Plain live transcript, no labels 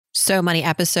So Money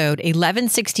episode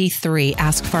 1163,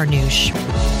 Ask Farnoosh.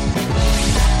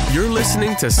 You're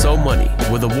listening to So Money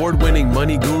with award-winning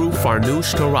money guru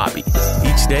Farnoosh Torabi.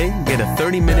 Each day, get a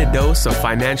 30-minute dose of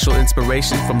financial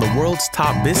inspiration from the world's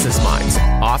top business minds,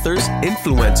 authors,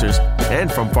 influencers,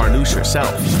 and from Farnoosh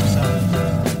herself.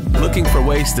 Looking for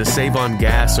ways to save on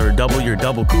gas or double your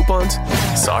double coupons?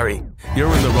 Sorry,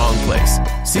 you're in the wrong place.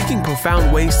 Seeking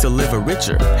profound ways to live a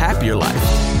richer, happier life.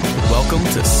 Welcome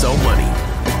to So Money.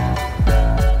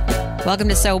 Welcome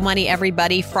to So Money,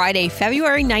 everybody. Friday,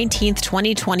 February 19th,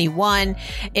 2021.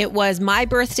 It was my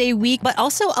birthday week, but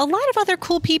also a lot of other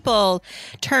cool people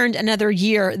turned another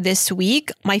year this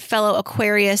week. My fellow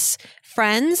Aquarius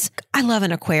friends. I love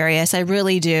an Aquarius. I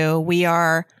really do. We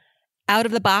are out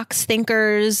of the box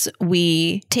thinkers.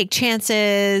 We take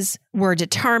chances. We're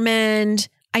determined.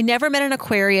 I never met an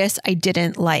Aquarius I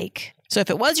didn't like. So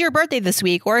if it was your birthday this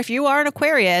week, or if you are an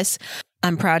Aquarius,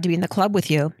 I'm proud to be in the club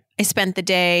with you. I spent the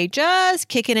day just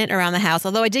kicking it around the house.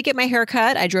 Although I did get my hair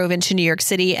cut, I drove into New York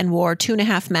City and wore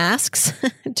 2.5 masks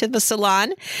to the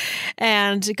salon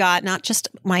and got not just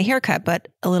my haircut, but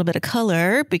a little bit of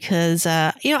color because,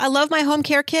 I love my home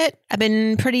care kit. I've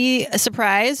been pretty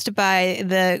surprised by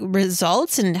the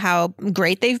results and how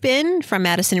great they've been from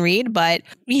Madison Reed. But,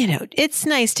 it's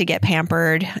nice to get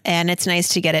pampered and it's nice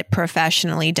to get it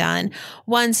professionally done.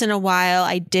 Once in a while,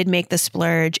 I did make the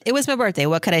splurge. It was my birthday.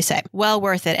 What could I say? Well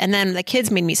worth it. And then the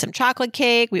kids made me some chocolate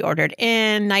cake. We ordered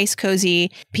in. Nice,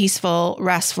 cozy, peaceful,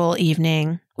 restful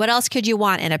evening. What else could you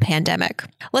want in a pandemic?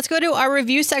 Let's go to our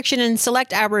review section and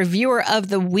select our reviewer of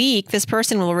the week. This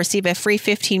person will receive a free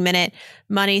 15-minute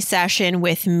money session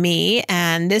with me.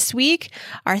 And this week,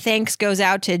 our thanks goes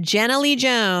out to Jenna Lee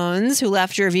Jones, who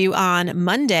left a review on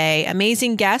Monday.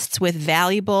 Amazing guests with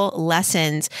valuable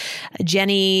lessons.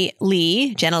 Jenna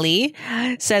Lee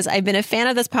says, I've been a fan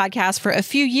of this podcast for a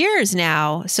few years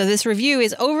now, so this review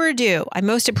is overdue. I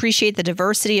most appreciate the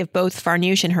diversity of both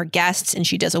Farnoosh and her guests, and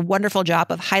she does a wonderful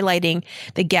job of highlighting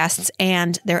the guests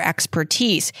and their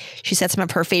expertise. She said some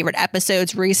of her favorite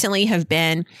episodes recently have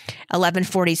been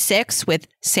 1146 with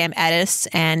Sam Edis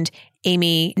and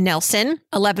Amy Nelson,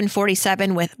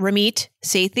 1147 with Ramit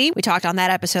Sethi. We talked on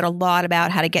that episode a lot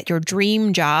about how to get your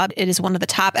dream job. It is one of the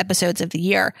top episodes of the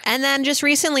year. And then just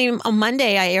recently on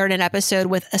Monday, I aired an episode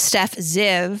with Steph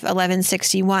Ziv,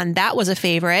 1161. That was a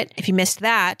favorite. If you missed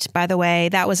that, by the way,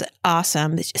 that was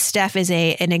awesome. Steph is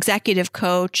an executive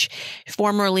coach,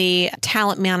 formerly a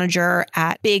talent manager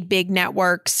at big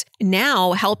networks,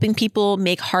 now helping people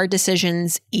make hard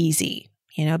decisions easy.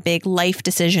 Big life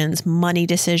decisions, money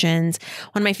decisions.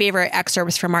 One of my favorite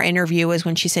excerpts from our interview was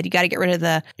when she said, you got to get rid of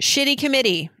the shitty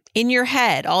committee in your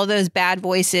head, all those bad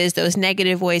voices, those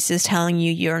negative voices telling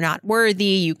you you're not worthy,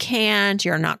 you can't,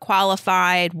 you're not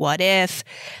qualified, what if,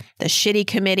 the shitty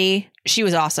committee. She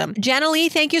was awesome. Jenna Lee,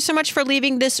 thank you so much for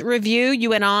leaving this review. You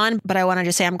went on, but I want to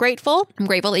just say I'm grateful. I'm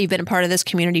grateful that you've been a part of this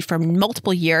community for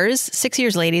multiple years, 6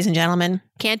 years, ladies and gentlemen.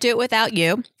 Can't do it without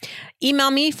you. Email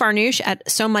me, Farnoosh at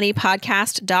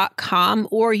somoneypodcast.com,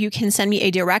 or you can send me a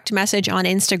direct message on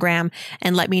Instagram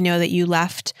and let me know that you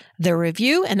left the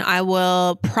review, and I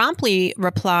will promptly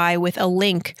reply with a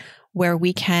link where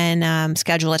we can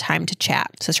schedule a time to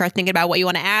chat. So start thinking about what you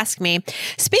want to ask me.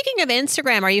 Speaking of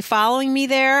Instagram, are you following me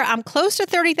there? I'm close to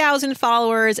 30,000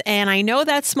 followers, and I know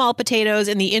that's small potatoes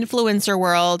in the influencer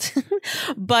world,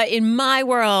 but in my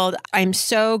world, I'm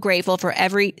so grateful for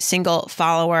every single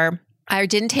follower. I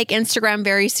didn't take Instagram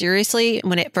very seriously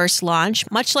when it first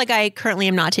launched, much like I currently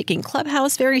am not taking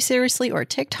Clubhouse very seriously or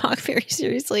TikTok very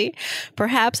seriously.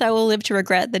 Perhaps I will live to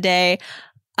regret the day.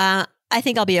 I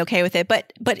think I'll be okay with it.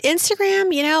 But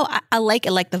Instagram, I like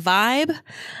it, like the vibe.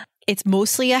 It's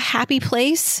mostly a happy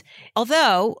place.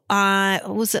 Although,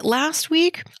 was it last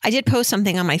week? I did post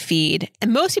something on my feed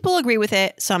and most people agree with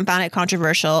it. Some found it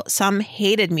controversial. Some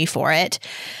hated me for it.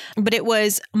 But it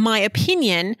was my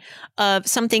opinion of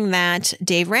something that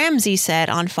Dave Ramsey said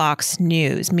on Fox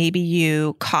News. Maybe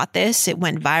you caught this. It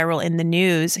went viral in the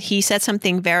news. He said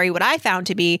something what I found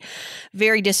to be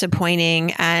very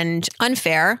disappointing and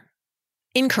unfair,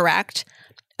 incorrect,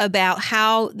 about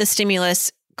how the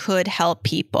stimulus could help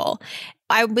people.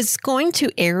 I was going to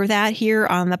air that here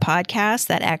on the podcast,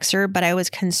 that excerpt, but I was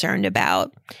concerned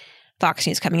about Fox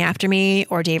News coming after me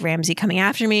or Dave Ramsey coming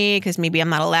after me because maybe I'm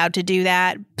not allowed to do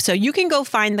that. So you can go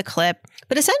find the clip.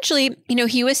 But essentially,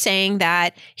 he was saying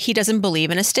that he doesn't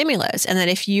believe in a stimulus and that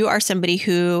if you are somebody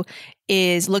who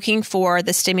is looking for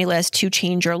the stimulus to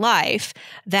change your life,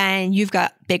 then you've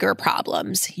got bigger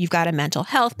problems. You've got a mental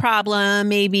health problem,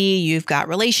 maybe you've got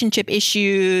relationship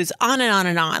issues, on and on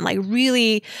and on, like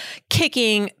really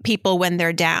kicking people when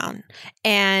they're down.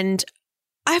 And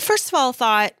I first of all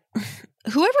thought,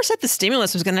 whoever said the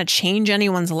stimulus was going to change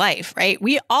anyone's life, right?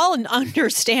 We all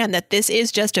understand that this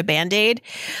is just a Band-Aid,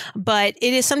 but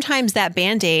it is sometimes that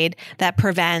Band-Aid that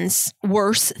prevents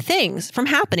worse things from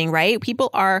happening, right? People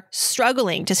are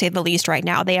struggling, to say the least, right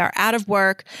now. They are out of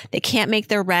work. They can't make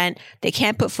their rent. They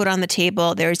can't put food on the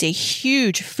table. There's a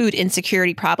huge food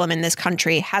insecurity problem in this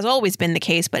country, has always been the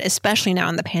case, but especially now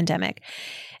in the pandemic.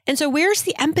 And so where's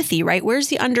the empathy, right? Where's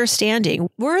the understanding?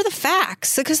 Where are the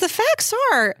facts? Because the facts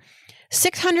are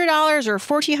 $600 or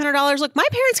 $1,400. Look, my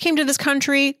parents came to this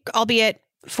country, albeit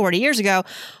 40 years ago,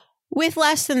 with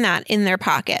less than that in their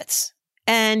pockets.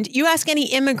 And you ask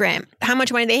any immigrant how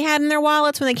much money they had in their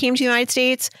wallets when they came to the United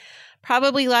States,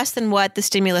 probably less than what the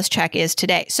stimulus check is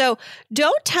today. So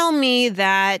don't tell me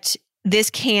that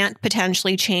this can't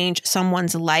potentially change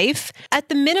someone's life. At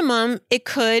the minimum, it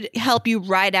could help you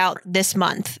ride out this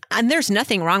month. And there's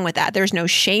nothing wrong with that. There's no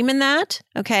shame in that.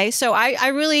 Okay. So I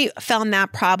really found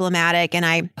that problematic, and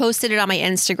I posted it on my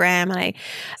Instagram.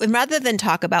 And rather than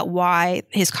talk about why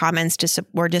his comments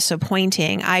were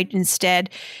disappointing, I instead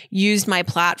used my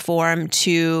platform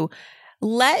to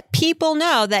let people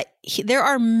know that there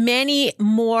are many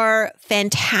more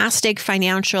fantastic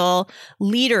financial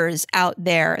leaders out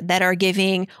there that are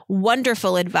giving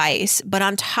wonderful advice. But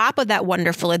on top of that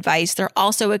wonderful advice, they're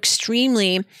also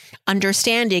extremely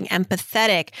understanding,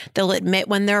 empathetic. They'll admit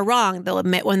when they're wrong. They'll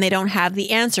admit when they don't have the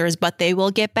answers, but they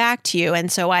will get back to you.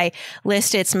 And so I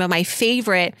listed some of my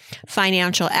favorite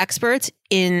financial experts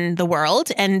in the world,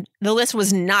 and the list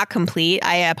was not complete.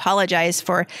 I apologize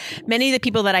for many of the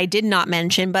people that I did not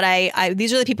mention, but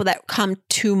these are the people that come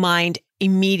to mind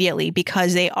immediately,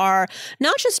 because they are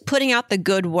not just putting out the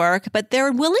good work, but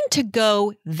they're willing to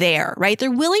go there, right? They're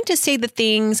willing to say the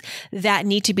things that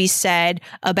need to be said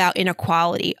about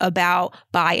inequality, about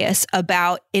bias,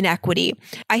 about inequity.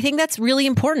 I think that's really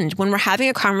important. When we're having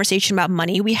a conversation about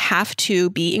money, we have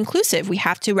to be inclusive. We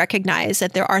have to recognize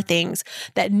that there are things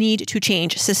that need to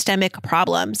change, systemic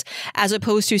problems, as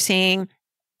opposed to saying,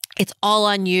 it's all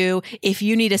on you. If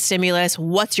you need a stimulus,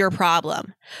 what's your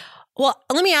problem? Well,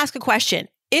 let me ask a question.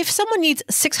 If someone needs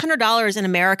 $600 in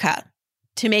America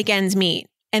to make ends meet,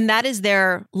 and that is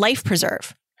their life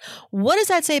preserve, what does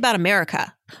that say about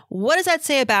America? What does that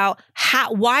say about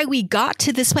why we got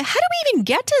to this place? How do we even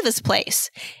get to this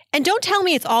place? And don't tell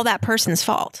me it's all that person's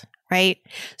fault, right?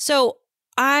 So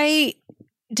I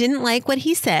didn't like what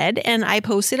he said, and I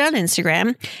posted on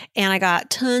Instagram, and I got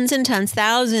tons and tons,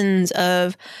 thousands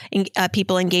of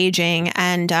people engaging.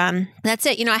 And that's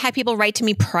it. I had people write to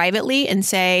me privately and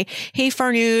say, hey,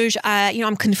 Farnoosh,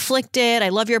 I'm conflicted. I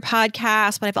love your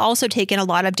podcast, but I've also taken a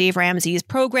lot of Dave Ramsey's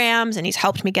programs, and he's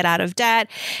helped me get out of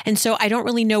debt. And so I don't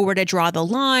really know where to draw the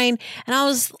line. And I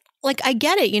was like, I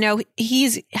get it.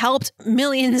 He's helped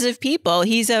millions of people.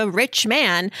 He's a rich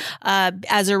man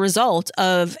as a result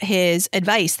of his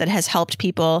advice that has helped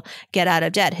people get out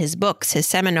of debt, his books, his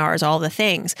seminars, all the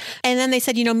things. And then they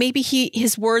said, maybe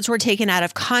his words were taken out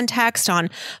of context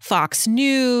on Fox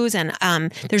News, and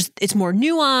it's more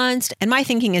nuanced. And my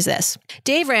thinking is this: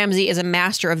 Dave Ramsey is a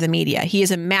master of the media. He is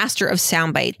a master of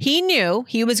soundbite. He knew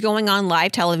he was going on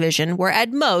live television, where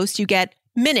at most you get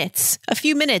a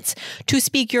few minutes to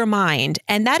speak your mind.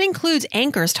 And that includes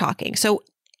anchors talking. So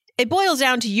it boils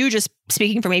down to you just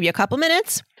speaking for maybe a couple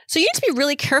minutes. So you need to be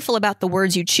really careful about the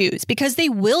words you choose, because they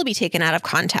will be taken out of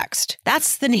context.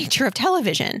 That's the nature of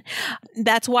television.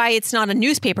 That's why it's not a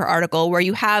newspaper article where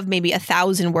you have maybe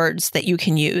 1,000 words that you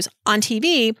can use. On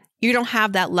TV, you don't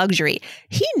have that luxury.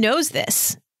 He knows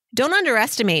this. Don't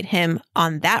underestimate him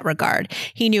on that regard.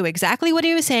 He knew exactly what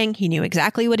he was saying. He knew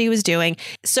exactly what he was doing.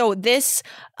 So this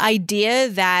idea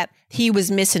that he was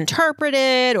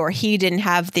misinterpreted or he didn't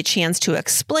have the chance to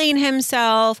explain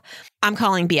himself, I'm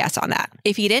calling BS on that.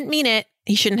 If he didn't mean it,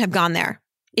 he shouldn't have gone there.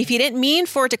 If he didn't mean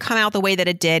for it to come out the way that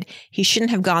it did, he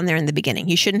shouldn't have gone there in the beginning.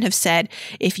 He shouldn't have said,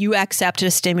 if you accept a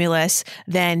stimulus,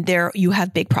 then you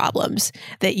have big problems,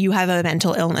 that you have a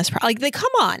mental illness.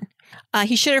 Come on.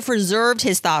 He should have reserved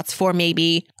his thoughts for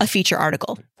maybe a feature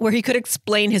article where he could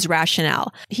explain his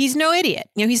rationale. He's no idiot.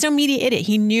 He's no media idiot.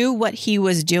 He knew what he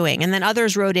was doing. And then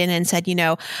others wrote in and said,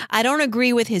 I don't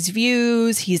agree with his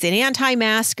views. He's an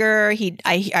anti-masker.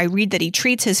 I read that he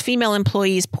treats his female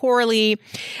employees poorly.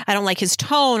 I don't like his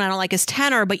tone. I don't like his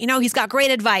tenor. But, he's got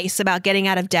great advice about getting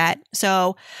out of debt.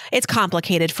 So it's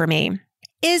complicated for me.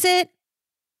 Is it?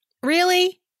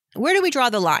 Really? Where do we draw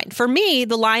the line? For me,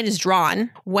 the line is drawn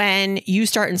when you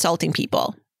start insulting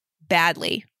people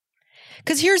badly.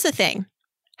 Because here's the thing.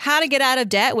 How to get out of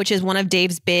debt, which is one of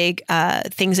Dave's big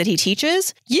things that he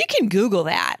teaches, you can Google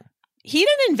that. he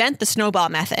didn't invent the snowball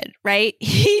method, right?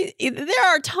 There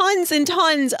are tons and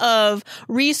tons of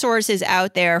resources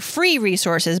out there, free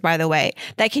resources, by the way,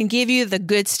 that can give you the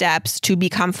good steps to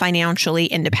become financially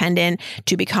independent,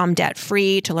 to become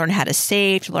debt-free, to learn how to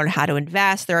save, to learn how to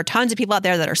invest. There are tons of people out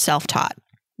there that are self-taught.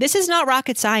 This is not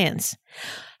rocket science.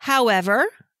 However,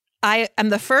 I am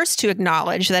the first to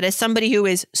acknowledge that as somebody who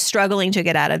is struggling to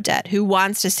get out of debt, who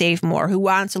wants to save more, who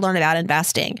wants to learn about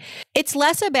investing, it's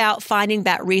less about finding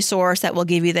that resource that will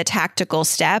give you the tactical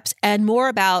steps and more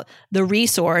about the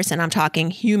resource, and I'm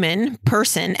talking human,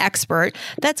 person, expert,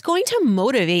 that's going to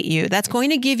motivate you, that's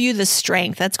going to give you the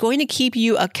strength, that's going to keep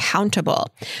you accountable.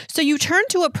 So you turn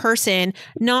to a person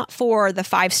not for the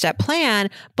 5-step plan,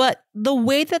 but the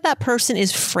way that that person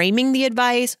is framing the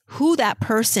advice, who that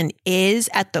person is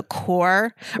at the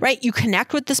core, right? You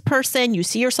connect with this person, you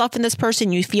see yourself in this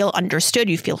person, you feel understood,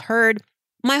 you feel heard.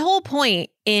 My whole point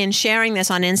in sharing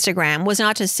this on Instagram was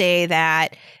not to say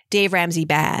that Dave Ramsey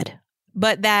bad,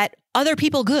 but that other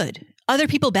people good, other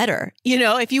people better. You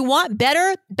know, if you want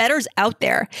better, better's out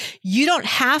there. You don't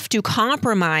have to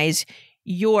compromise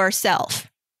yourself.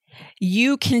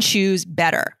 You can choose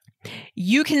better.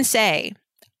 You can say,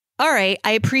 all right,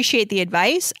 I appreciate the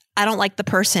advice. I don't like the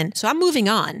person, so I'm moving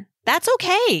on. That's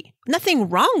okay. Nothing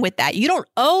wrong with that. You don't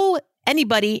owe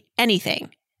anybody anything.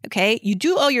 Okay. You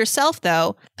do owe yourself,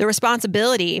 though, the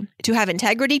responsibility to have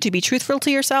integrity, to be truthful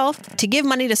to yourself, to give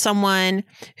money to someone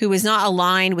who is not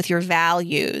aligned with your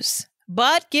values,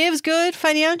 but gives good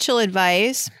financial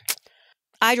advice.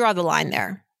 I draw the line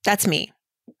there. That's me.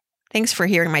 Thanks for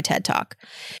hearing my TED Talk.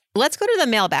 Let's go to the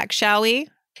mailbag, shall we?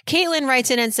 Caitlin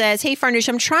writes in and says, hey, Farnoosh,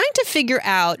 I'm trying to figure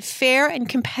out fair and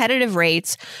competitive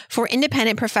rates for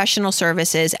independent professional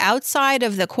services outside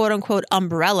of the quote unquote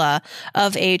umbrella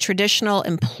of a traditional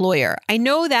employer. I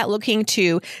know that looking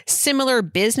to similar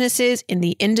businesses in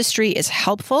the industry is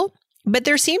helpful, but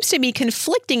there seems to be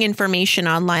conflicting information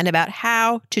online about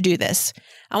how to do this.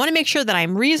 I want to make sure that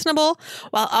I'm reasonable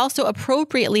while also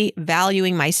appropriately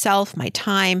valuing myself, my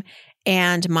time,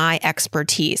 and my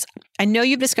expertise. I know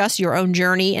you've discussed your own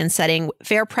journey in setting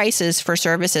fair prices for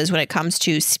services when it comes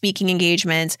to speaking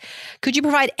engagements. Could you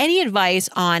provide any advice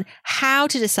on how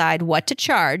to decide what to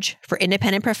charge for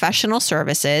independent professional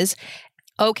services?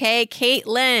 Okay,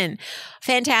 Caitlin,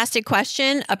 fantastic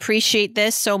question. Appreciate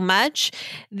this so much.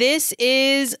 This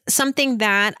is something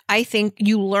that I think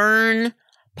you learn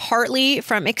partly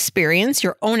from experience,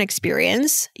 your own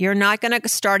experience. You're not going to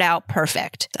start out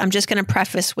perfect. I'm just going to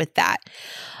preface with that.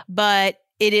 But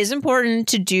it is important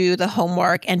to do the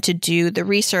homework and to do the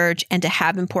research and to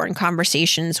have important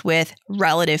conversations with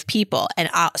relative people. And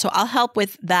I'll help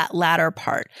with that latter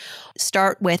part.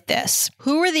 Start with this.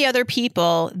 Who are the other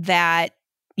people that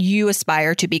you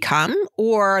aspire to become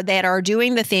or that are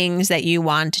doing the things that you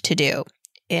want to do?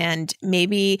 And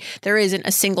maybe there isn't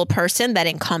a single person that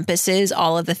encompasses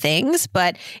all of the things,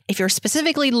 but if you're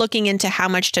specifically looking into how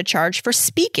much to charge for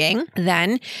speaking,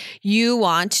 then you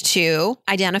want to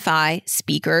identify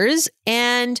speakers.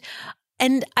 And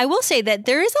I will say that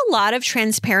there is a lot of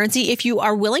transparency if you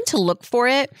are willing to look for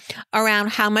it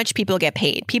around how much people get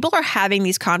paid. People are having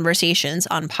these conversations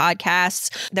on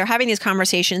podcasts. They're having these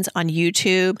conversations on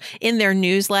YouTube, in their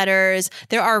newsletters.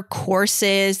 There are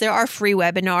courses. There are free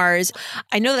webinars.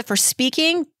 I know that for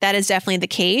speaking, that is definitely the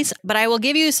case, but I will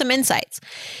give you some insights.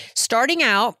 Starting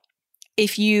out,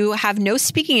 if you have no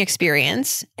speaking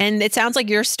experience, and it sounds like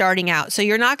you're starting out, so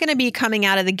you're not going to be coming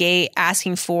out of the gate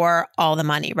asking for all the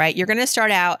money, right? You're going to start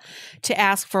out to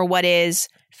ask for what is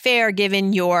fair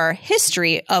given your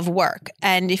history of work.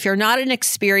 And if you're not an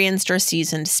experienced or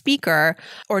seasoned speaker,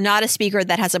 or not a speaker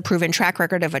that has a proven track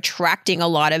record of attracting a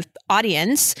lot of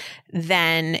audience,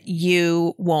 then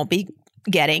you won't be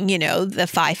getting, the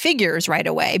 5 figures right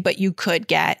away, but you could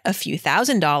get a few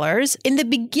 $1,000s. In the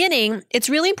beginning, it's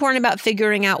really important about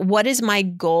figuring out what is my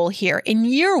goal here. In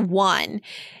year 1,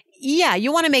 yeah,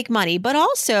 you want to make money, but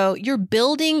also you're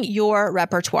building your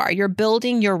repertoire, you're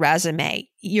building your resume,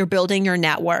 you're building your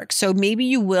network. So maybe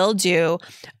you will do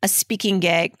a speaking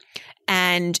gig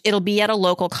and it'll be at a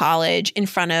local college in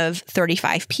front of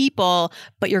 35 people,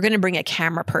 but you're going to bring a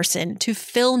camera person to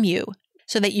film you,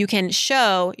 so that you can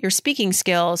show your speaking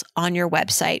skills on your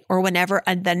website or whenever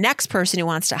the next person who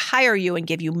wants to hire you and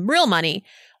give you real money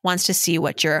wants to see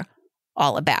what you're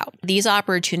all about. These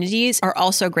opportunities are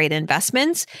also great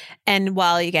investments. And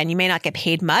while, again, you may not get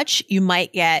paid much, you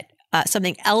might get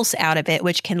something else out of it,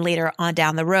 which can later on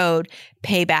down the road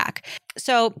pay back.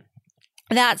 So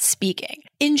that's speaking.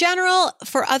 In general,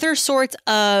 for other sorts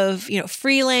of,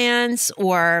 freelance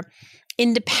or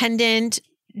independent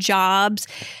jobs,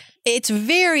 It's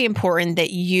very important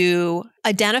that you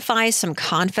identify some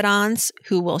confidants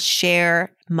who will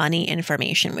share money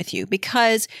information with you,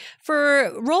 because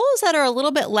for roles that are a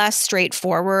little bit less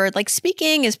straightforward, like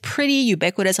speaking is pretty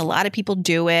ubiquitous. A lot of people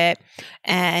do it.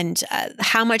 And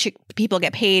how much people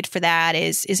get paid for that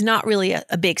is not really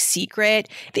a big secret.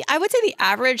 I would say the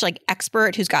average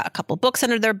expert who's got a couple books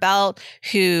under their belt,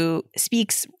 who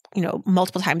speaks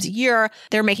multiple times a year,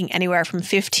 they're making anywhere from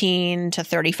 $15,000 to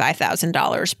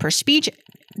 $35,000 per speech.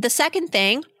 The second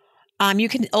thing, you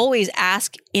can always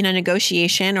ask in a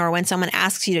negotiation or when someone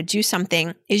asks you to do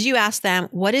something, is you ask them,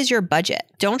 what is your budget?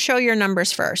 Don't show your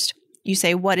numbers first. You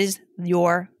say, what is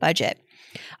your budget?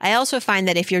 I also find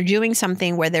that if you're doing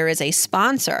something where there is a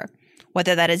sponsor,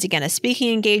 whether that is, again, a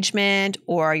speaking engagement,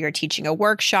 or you're teaching a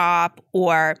workshop,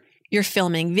 or you're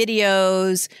filming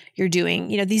videos, you're doing,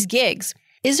 these gigs,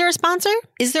 is there a sponsor?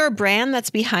 Is there a brand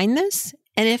that's behind this?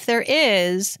 And if there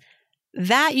is,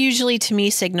 that usually to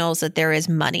me signals that there is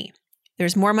money.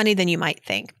 There's more money than you might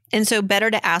think. And so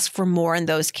better to ask for more in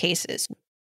those cases.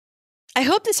 I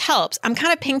hope this helps. I'm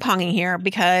kind of ping-ponging here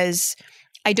because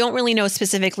I don't really know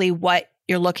specifically what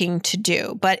you're looking to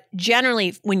do. But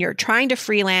generally, when you're trying to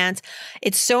freelance,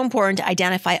 it's so important to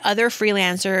identify other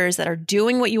freelancers that are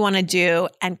doing what you want to do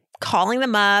and calling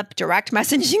them up, direct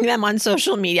messaging them on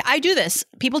social media. I do this.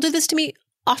 People do this to me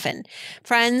often.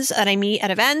 Friends that I meet at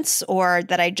events or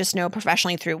that I just know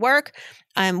professionally through work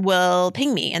will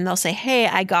ping me and they'll say, hey,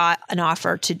 I got an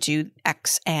offer to do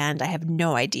X and I have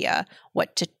no idea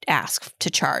what to ask to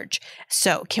charge.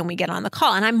 So can we get on the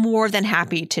call? And I'm more than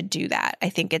happy to do that. I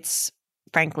think it's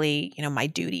frankly, my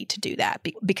duty to do that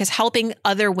because helping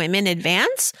other women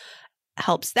advance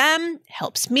helps them,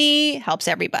 helps me, helps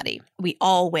everybody. We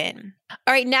all win.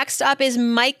 All right, next up is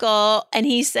Michael, and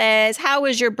he says, how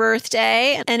was your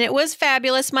birthday? And it was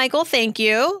fabulous, Michael. Thank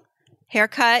you.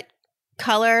 Haircut,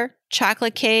 color,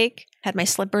 chocolate cake. Had my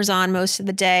slippers on most of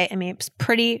the day. I mean, it was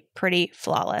pretty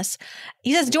flawless.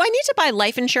 He says, do I need to buy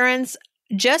life insurance?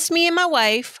 Just me and my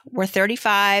wife. We're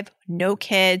 35, no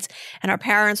kids, and our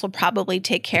parents will probably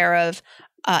take care of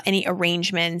any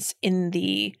arrangements in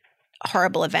the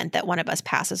horrible event that one of us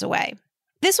passes away.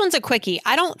 This one's a quickie.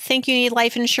 I don't think you need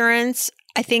life insurance.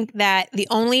 I think that the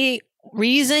only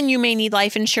reason you may need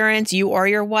life insurance, you or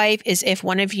your wife, is if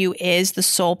one of you is the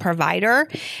sole provider.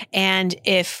 And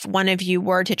if one of you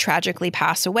were to tragically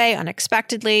pass away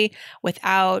unexpectedly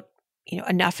without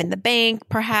enough in the bank,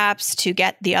 perhaps, to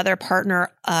get the other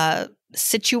partner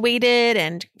situated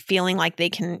and feeling like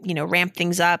they can, ramp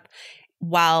things up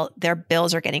while their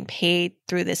bills are getting paid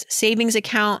through this savings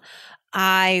account,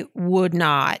 I would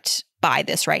not buy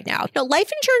this right now.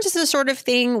 Life insurance is the sort of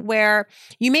thing where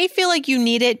you may feel like you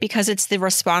need it because it's the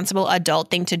responsible adult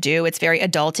thing to do. It's very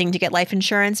adulting to get life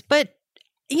insurance, but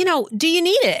do you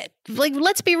need it?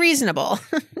 Let's be reasonable.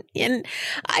 And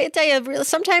I tell you,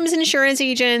 sometimes insurance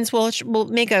agents will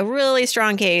make a really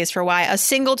strong case for why a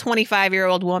single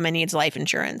 25-year-old woman needs life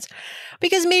insurance.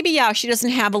 Because maybe, she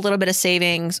doesn't have a little bit of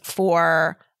savings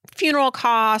for funeral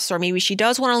costs, or maybe she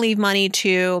does want to leave money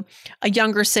to a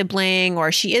younger sibling,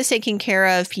 or she is taking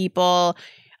care of people.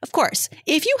 Of course,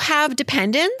 if you have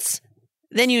dependents,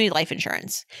 then you need life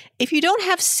insurance. If you don't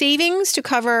have savings to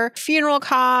cover funeral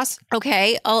costs,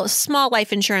 okay, a small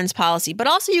life insurance policy, but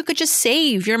also you could just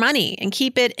save your money and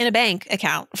keep it in a bank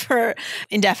account for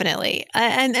indefinitely.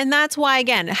 And that's why,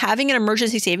 again, having an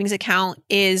emergency savings account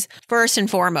is first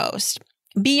and foremost.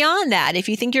 Beyond that, if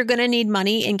you think you're going to need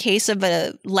money in case of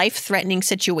a life-threatening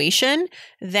situation,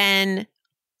 then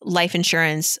life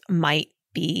insurance might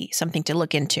be something to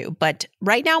look into. But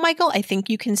right now, Michael, I think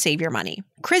you can save your money.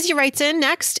 Chrissy writes in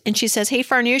next, and she says, hey,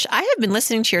 Farnoosh, I have been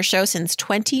listening to your show since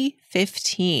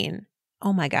 2015.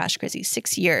 Oh my gosh, Chrissy,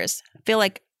 6 years. I feel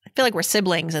like we're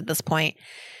siblings at this point.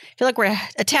 I feel like we're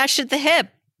attached at the hip.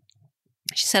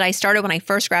 She said, I started when I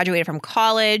first graduated from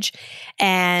college,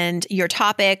 and your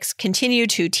topics continue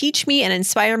to teach me and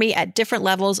inspire me at different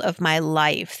levels of my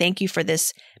life. Thank you for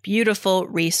this beautiful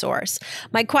resource.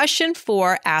 My question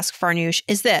for Ask Farnoosh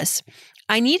is this.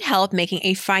 I need help making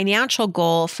a financial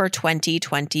goal for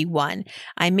 2021.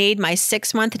 I made my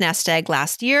 6-month nest egg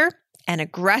last year and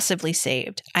aggressively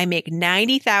saved. I make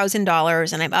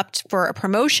 $90,000 and I'm up for a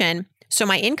promotion, so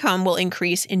my income will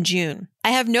increase in June.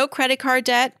 I have no credit card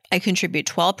debt. I contribute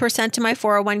 12% to my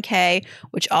 401k,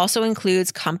 which also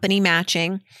includes company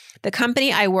matching. The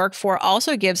company I work for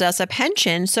also gives us a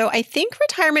pension, so I think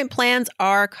retirement plans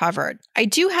are covered. I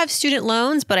do have student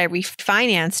loans, but I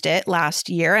refinanced it last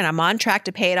year and I'm on track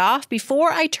to pay it off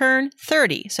before I turn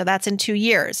 30, so that's in 2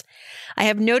 years. I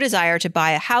have no desire to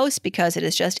buy a house because it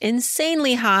is just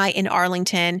insanely high in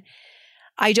Arlington.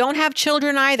 I don't have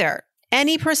children either.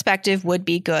 Any perspective would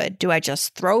be good. Do I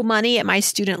just throw money at my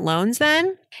student loans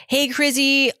then? Hey,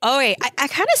 Chrissy. Oh, wait, I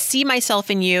kind of see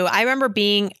myself in you. I remember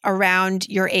being around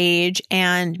your age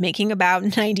and making about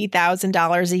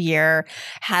 $90,000 a year,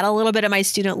 had a little bit of my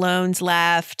student loans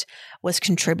left, was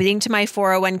contributing to my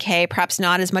 401k, perhaps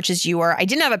not as much as you were. I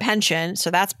didn't have a pension,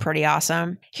 so that's pretty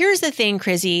awesome. Here's the thing,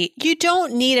 Chrissy, you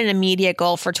don't need an immediate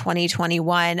goal for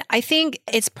 2021. I think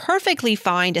it's perfectly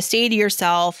fine to say to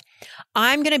yourself,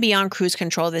 I'm going to be on cruise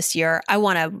control this year. I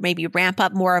want to maybe ramp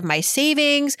up more of my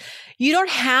savings. You don't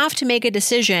have to make a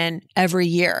decision every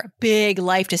year, big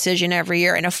life decision every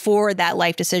year, and afford that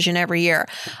life decision every year.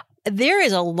 There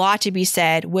is a lot to be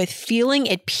said with feeling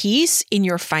at peace in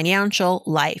your financial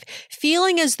life,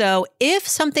 feeling as though if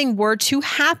something were to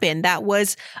happen that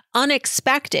was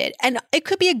unexpected, and it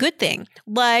could be a good thing,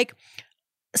 like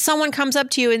someone comes up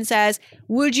to you and says,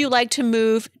 would you like to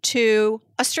move to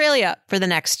Australia for the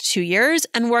next 2 years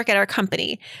and work at our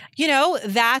company? You know,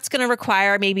 that's going to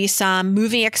require maybe some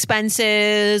moving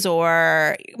expenses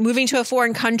or moving to a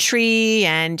foreign country.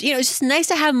 And, you know, it's just nice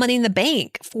to have money in the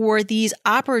bank for these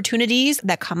opportunities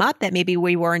that come up that maybe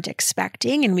we weren't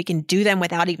expecting, and we can do them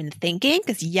without even thinking.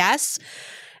 Because yes,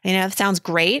 you know, it sounds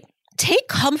great. Take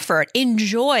comfort,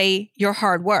 enjoy your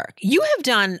hard work. You have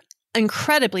done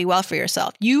incredibly well for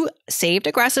yourself. You saved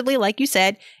aggressively, like you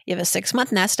said. You have a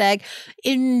 6-month nest egg.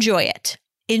 Enjoy it.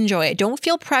 Enjoy it. Don't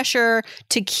feel pressure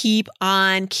to keep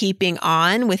on keeping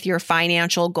on with your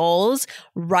financial goals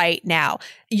right now.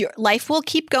 Your life will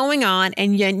keep going on,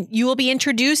 and you will be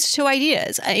introduced to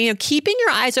ideas. You know, keeping your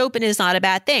eyes open is not a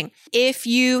bad thing. If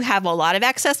you have a lot of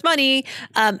excess money,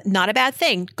 not a bad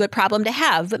thing. Good problem to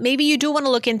have. But maybe you do want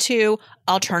to look into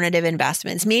alternative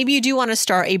investments. Maybe you do want to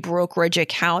start a brokerage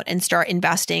account and start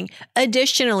investing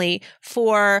additionally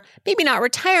for maybe not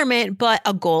retirement, but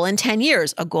a goal in 10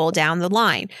 years, a goal down the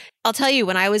line. I'll tell you,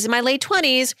 when I was in my late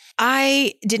 20s,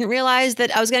 I didn't realize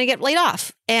that I was going to get laid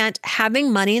off. And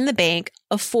having money in the bank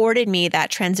afforded me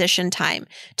that transition time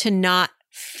to not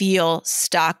feel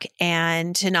stuck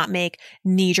and to not make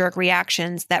knee-jerk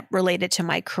reactions that related to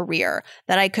my career,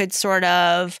 that I could sort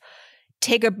of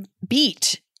take a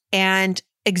beat and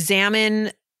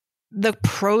examine the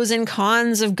pros and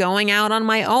cons of going out on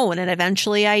my own. And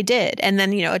eventually I did. And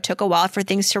then, you know, it took a while for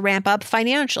things to ramp up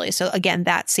financially. So again,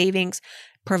 that savings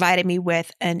provided me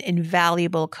with an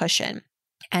invaluable cushion.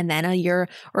 And then a year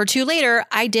or two later,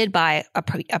 I did buy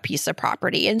a piece of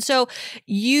property. And so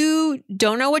you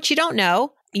don't know what you don't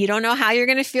know. You don't know how you're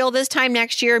going to feel this time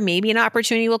next year. Maybe an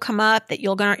opportunity will come up that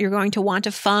you're going to want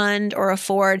to fund or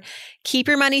afford. Keep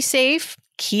your money safe.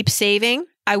 Keep saving.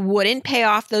 I wouldn't pay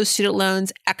off those student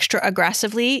loans extra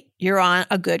aggressively. You're on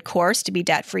a good course to be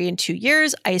debt-free in 2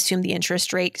 years. I assume the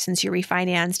interest rate, since you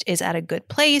refinanced, is at a good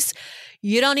place.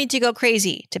 You don't need to go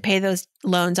crazy to pay those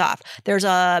loans off. There's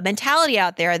a mentality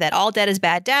out there that all debt is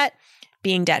bad debt.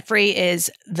 Being debt-free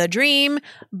is the dream.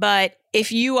 But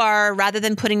if you are, rather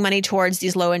than putting money towards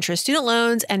these low-interest student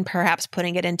loans and perhaps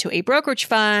putting it into a brokerage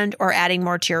fund or adding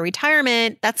more to your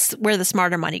retirement, that's where the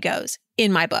smarter money goes,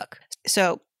 in my book.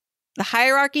 So the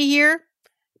hierarchy here,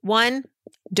 1,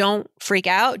 don't freak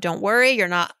out. Don't worry.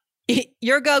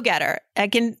 You're a go-getter. I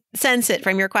can sense it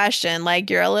from your question. Like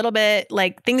you're a little bit,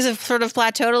 like things have sort of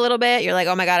plateaued a little bit. You're like,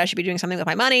 oh my God, I should be doing something with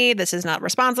my money. This is not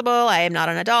responsible. I am not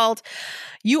an adult.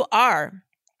 You are.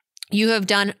 You have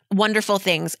done wonderful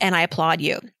things and I applaud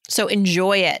you. So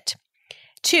enjoy it.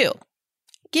 2,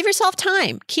 give yourself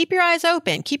time. Keep your eyes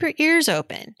open. Keep your ears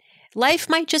open. Life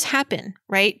might just happen,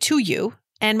 right, to you.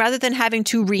 And rather than having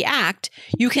to react,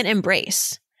 you can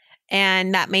embrace.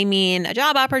 And that may mean a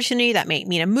job opportunity, that may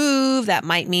mean a move, that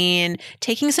might mean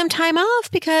taking some time off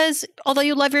because although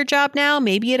you love your job now,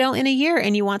 maybe you don't in a year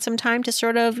and you want some time to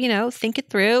sort of, think it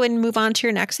through and move on to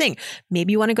your next thing.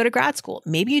 Maybe you want to go to grad school.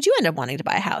 Maybe you do end up wanting to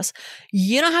buy a house.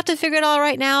 You don't have to figure it all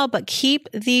right now, but keep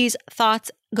these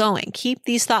thoughts going. Keep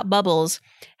these thought bubbles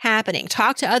happening.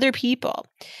 Talk to other people.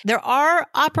 There are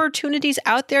opportunities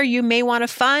out there you may want to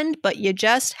fund, but you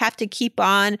just have to keep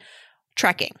on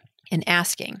trekking and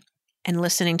asking and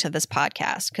listening to this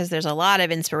podcast because there's a lot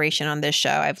of inspiration on this show.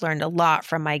 I've learned a lot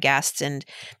from my guests and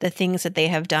the things that they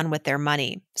have done with their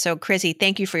money. So Chrissy,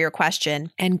 thank you for your question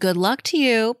and good luck to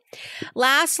you.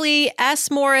 Lastly,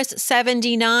 S. Morris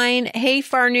 79. Hey,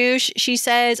 Farnoosh. She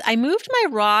says, I moved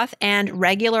my Roth and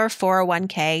regular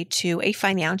 401k to a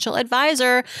financial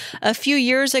advisor a few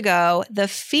years ago. The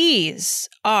fees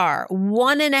are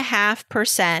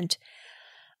 1.5%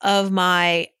 of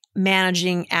my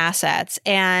managing assets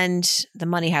and the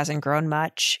money hasn't grown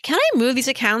much. Can I move these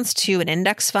accounts to an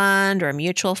index fund or a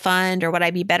mutual fund, or would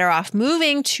I be better off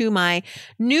moving to my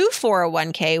new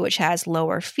 401k, which has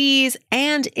lower fees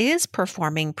and is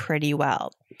performing pretty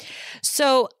well?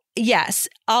 So yes,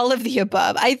 all of the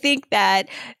above. I think that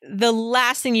the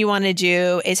last thing you want to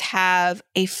do is have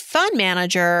a fund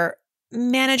manager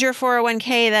manage your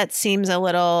 401k. That seems a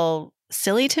little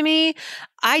silly to me.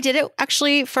 I did it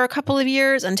actually for a couple of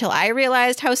years until I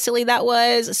realized how silly that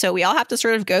was. So we all have to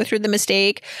sort of go through the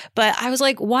mistake. But I was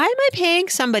like, why am I paying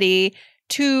somebody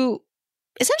to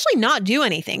essentially not do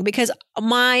anything? Because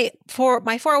my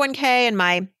 401k and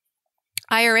my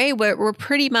IRA were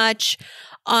pretty much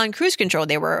on cruise control.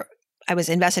 I was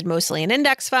invested mostly in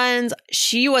index funds.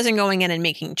 She wasn't going in and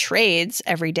making trades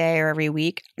every day or every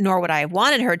week, nor would I have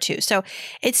wanted her to. So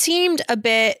it seemed a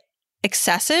bit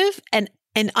excessive and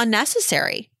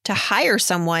unnecessary to hire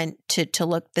someone to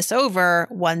look this over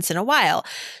once in a while.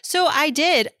 So I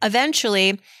did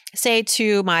eventually say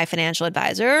to my financial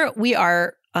advisor, we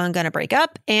are going to break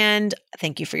up and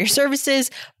thank you for your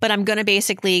services, but I'm going to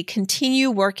basically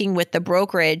continue working with the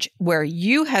brokerage where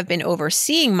you have been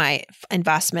overseeing my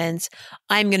investments.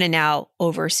 I'm going to now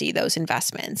oversee those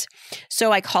investments.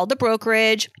 So I called the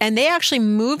brokerage and they actually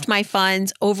moved my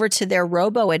funds over to their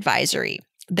robo-advisory,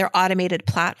 their automated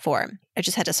platform. I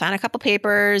just had to sign a couple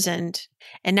papers and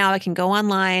now I can go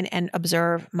online and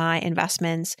observe my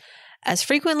investments as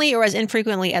frequently or as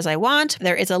infrequently as I want.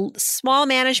 There is a small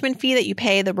management fee that you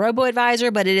pay the robo-advisor,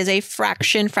 but it is a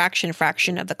fraction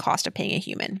of the cost of paying a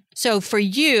human. So for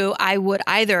you, I would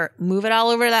either move it all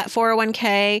over to that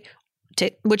 401k,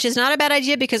 which is not a bad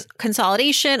idea because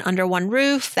consolidation under one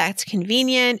roof, that's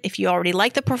convenient. If you already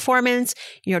like the performance,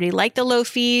 you already like the low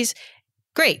fees,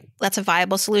 great. That's a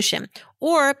viable solution.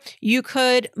 Or you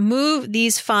could move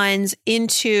these funds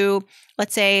into,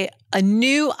 let's say, a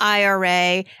new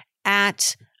IRA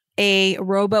at a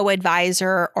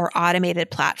robo-advisor or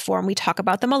automated platform. We talk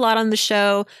about them a lot on the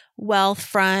show.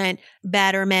 Wealthfront,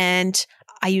 Betterment.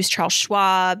 I use Charles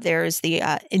Schwab. There's the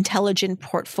Intelligent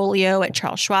Portfolio at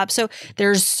Charles Schwab. So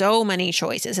there's so many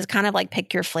choices. It's kind of like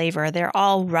pick your flavor. They're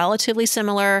all relatively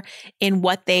similar in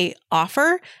what they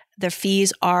offer. The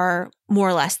fees are more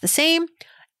or less the same,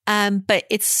 but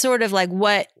it's sort of like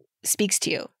what speaks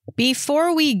to you.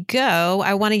 Before we go,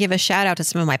 I want to give a shout out to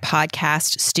some of my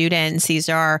podcast students. These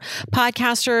are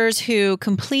podcasters who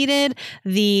completed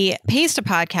the Pays to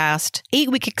Podcast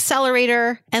 8-week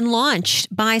accelerator and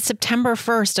launched by September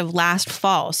 1st of last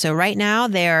fall. So right now,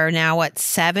 they're now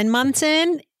 7 months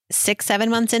in. 6-7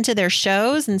 months into their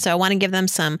shows. And so I want to give them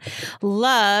some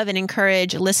love and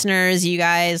encourage listeners, you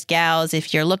guys, gals,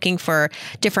 if you're looking for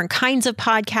different kinds of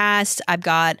podcasts, I've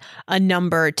got a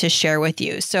number to share with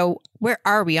you. So where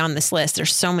are we on this list?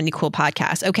 There's so many cool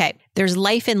podcasts. Okay. There's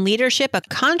Life and Leadership, a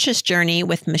conscious journey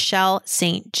with Michelle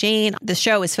St. Jane. The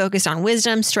show is focused on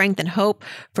wisdom, strength, and hope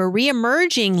for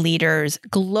re-emerging leaders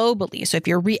globally. So if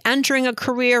you're re-entering a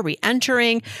career,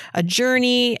 re-entering a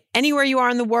journey, anywhere you are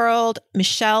in the world,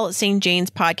 Michelle St. Jane's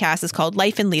podcast is called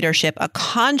Life and Leadership, a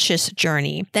conscious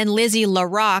journey. Then Lizzie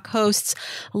LaRock hosts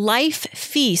Life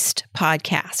Feast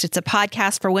podcast. It's a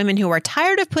podcast for women who are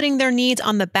tired of putting their needs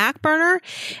on the back burner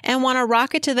and want to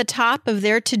rocket to the top of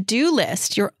their to-do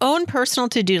list, your own personal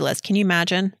to-do list. Can you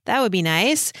imagine? That would be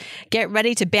nice. Get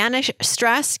ready to banish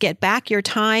stress, get back your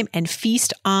time, and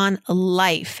feast on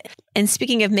life. And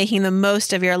speaking of making the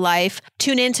most of your life,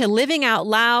 tune in to Living Out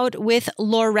Loud with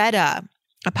Loretta,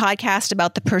 a podcast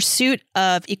about the pursuit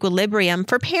of equilibrium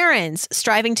for parents,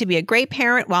 striving to be a great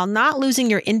parent while not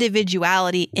losing your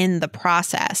individuality in the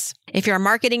process. If you're a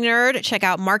marketing nerd, check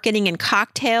out Marketing and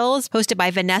Cocktails, hosted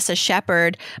by Vanessa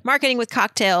Shepard. Marketing with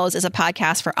Cocktails is a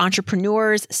podcast for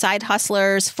entrepreneurs, side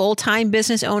hustlers, full-time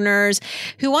business owners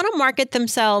who want to market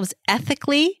themselves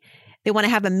ethically. They want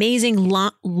to have amazing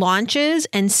launches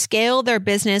and scale their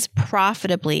business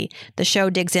profitably. The show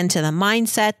digs into the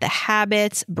mindset, the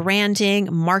habits, branding,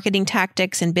 marketing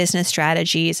tactics, and business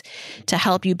strategies to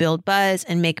help you build buzz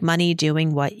and make money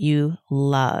doing what you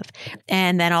love.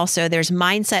 And then also there's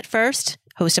Mindset First,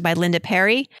 hosted by Linda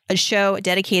Perry, a show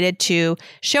dedicated to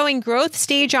showing growth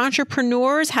stage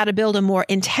entrepreneurs how to build a more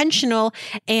intentional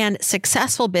and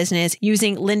successful business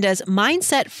using Linda's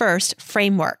Mindset First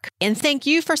framework. And thank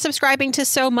you for subscribing to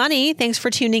So Money. Thanks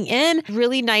for tuning in.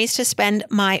 Really nice to spend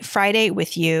my Friday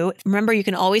with you. Remember, you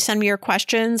can always send me your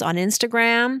questions on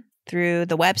Instagram through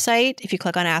the website if you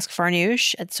click on Ask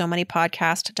Farnoosh at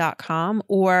somoneypodcast.com,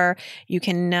 or you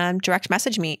can direct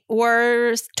message me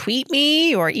or tweet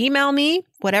me or email me,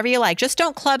 whatever you like. Just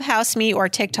don't Clubhouse me or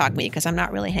TikTok me because I'm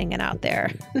not really hanging out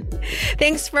there.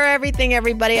 Thanks for everything,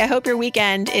 everybody. I hope your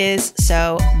weekend is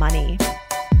so money.